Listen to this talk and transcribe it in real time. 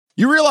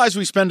You realize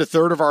we spend a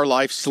third of our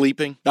life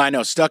sleeping? I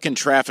know, stuck in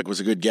traffic was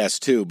a good guess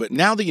too, but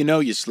now that you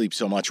know you sleep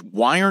so much,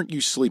 why aren't you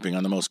sleeping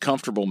on the most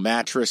comfortable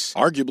mattress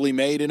arguably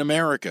made in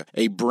America?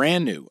 A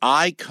brand new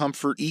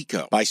iComfort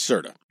Eco by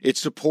Serta. It's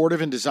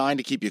supportive and designed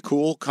to keep you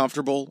cool,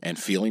 comfortable, and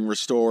feeling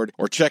restored.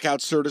 Or check out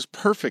Serta's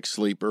Perfect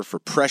Sleeper for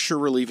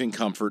pressure-relieving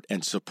comfort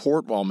and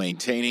support while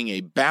maintaining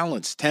a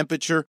balanced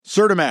temperature.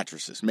 Serta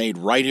mattresses made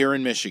right here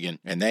in Michigan,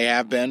 and they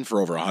have been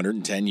for over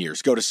 110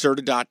 years. Go to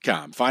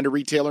Serta.com. Find a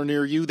retailer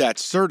near you.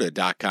 That's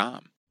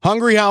Serta.com.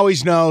 Hungry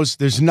Howie's knows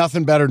there's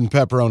nothing better than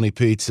pepperoni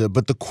pizza,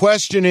 but the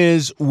question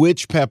is,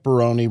 which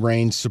pepperoni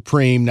reigns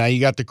supreme? Now,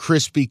 you got the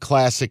crispy,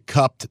 classic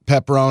cupped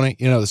pepperoni,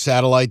 the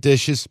satellite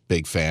dishes.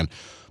 Big fan.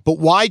 But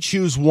why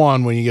choose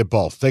one when you get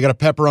both? They got a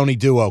pepperoni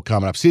duo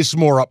coming up. See, this is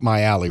more up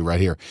my alley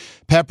right here.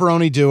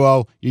 Pepperoni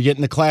duo, you're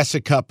getting the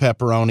classic cup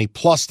pepperoni,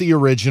 plus the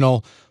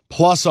original,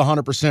 plus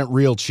 100%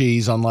 real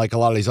cheese, unlike a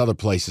lot of these other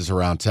places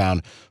around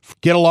town.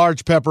 Get a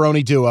large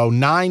pepperoni duo,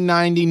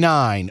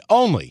 $9.99,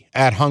 only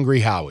at Hungry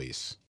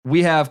Howie's.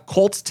 We have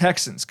Colts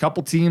Texans,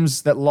 couple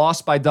teams that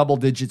lost by double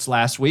digits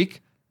last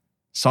week.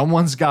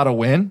 Someone's got to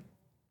win,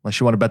 unless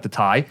you want to bet the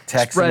tie.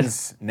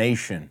 Texans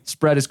Nation.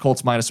 Spread is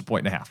Colts minus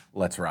 1.5.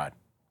 Let's ride.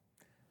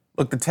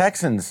 Look, the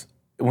Texans,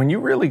 when you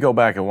really go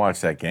back and watch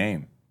that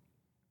game,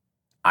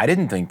 I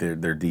didn't think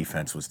their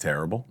defense was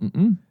terrible.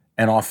 Mm-mm.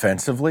 And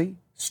offensively,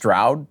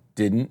 Stroud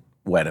didn't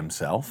wet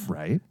himself.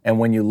 Right. And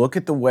when you look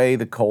at the way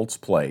the Colts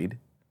played,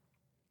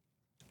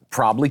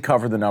 probably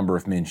cover the number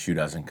if Minshew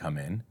doesn't come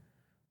in.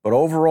 But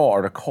overall,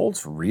 are the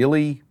Colts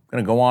really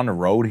going to go on the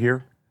road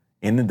here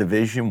in the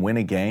division, win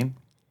a game?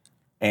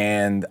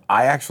 And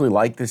I actually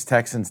like this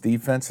Texans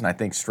defense, and I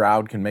think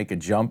Stroud can make a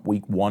jump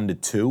week 1 to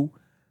 2.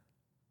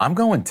 I'm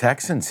going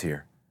Texans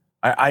here.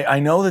 I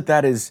know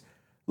that is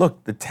 –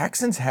 look, the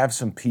Texans have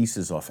some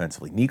pieces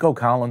offensively. Nico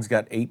Collins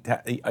got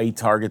eight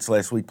targets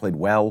last week, played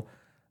well.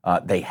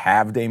 They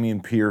have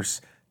Dameon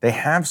Pierce. They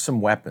have some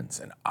weapons.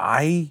 And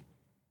I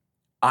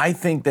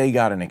think they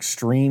got an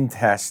extreme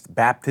test,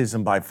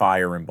 baptism by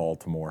fire in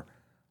Baltimore.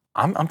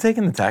 I'm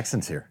taking the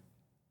Texans here.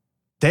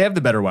 They have the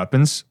better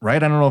weapons,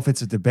 right? I don't know if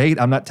it's a debate.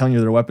 I'm not telling you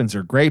their weapons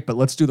are great, but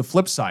let's do the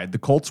flip side. The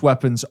Colts'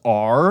 weapons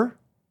are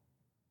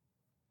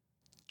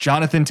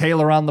Jonathan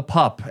Taylor on the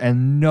pup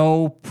and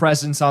no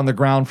presence on the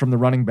ground from the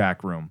running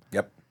back room.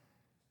 Yep.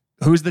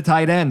 Who's the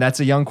tight end?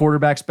 That's a young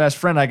quarterback's best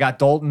friend. I got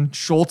Dalton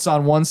Schultz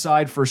on one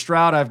side for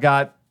Stroud. I've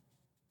got,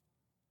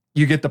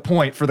 you get the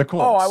point for the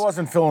Colts. Oh, I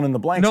wasn't filling in the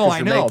blanks. No,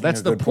 I know.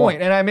 That's the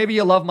point. And maybe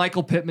you love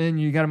Michael Pittman.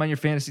 You got him on your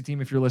fantasy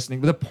team if you're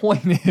listening. But the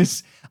point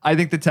is, I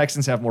think the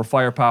Texans have more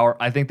firepower.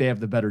 I think they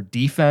have the better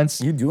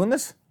defense. You doing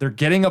this? They're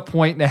getting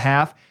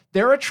 1.5.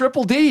 They're a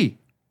triple D,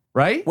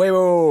 right?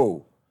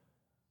 Wait.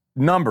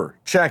 Number,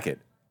 check it.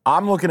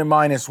 I'm looking at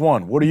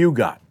 -1. What do you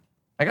got?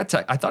 I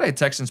thought I had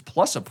Texans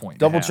plus 1.5.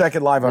 Double check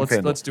it live on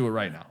FanDuel. Let's do it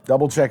right now.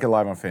 Double check it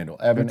live on FanDuel.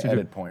 Evan,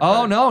 edit point.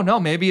 Oh, no.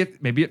 Maybe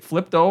it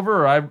flipped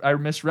over or I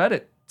misread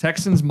it.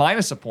 Texans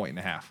minus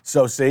 1.5.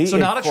 So see? So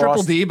not a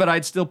triple D, but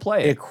I'd still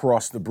play it. It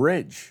crossed the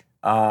bridge.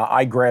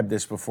 I grabbed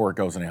this before it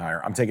goes any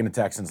higher. I'm taking the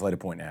Texans late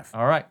 1.5.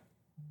 All right.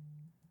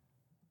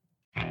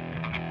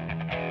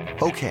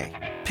 Okay,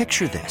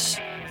 picture this.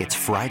 It's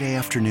Friday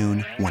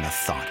afternoon when a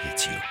thought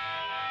hits you.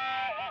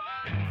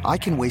 I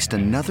can waste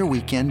another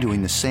weekend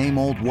doing the same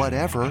old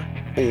whatever,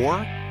 or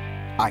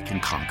I can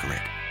conquer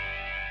it.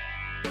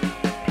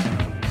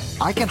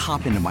 I can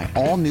hop into my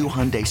all-new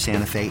Hyundai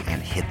Santa Fe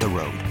and hit the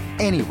road.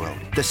 Any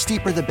road. The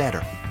steeper, the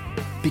better.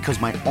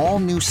 Because my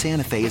all-new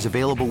Santa Fe is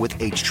available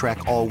with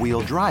H-Track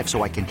all-wheel drive,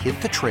 so I can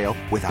hit the trail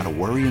without a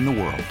worry in the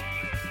world.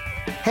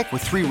 Heck,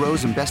 with 3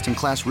 rows and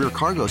best-in-class rear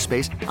cargo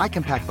space, I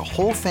can pack the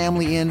whole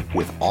family in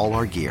with all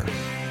our gear.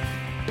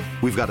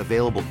 We've got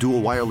available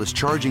dual wireless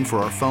charging for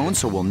our phones,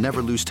 so we'll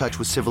never lose touch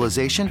with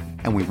civilization,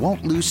 and we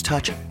won't lose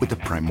touch with the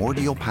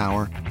primordial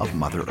power of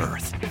Mother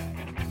Earth.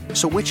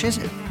 So which is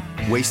it?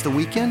 Waste the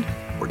weekend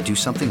or do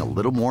something a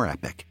little more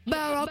epic?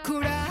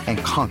 And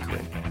conquer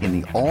it in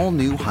the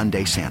all-new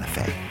Hyundai Santa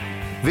Fe.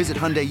 Visit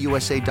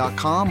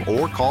HyundaiUSA.com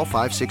or call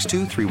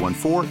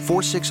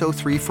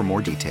 562-314-4603 for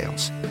more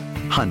details.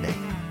 Hyundai,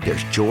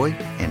 there's joy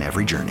in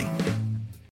every journey.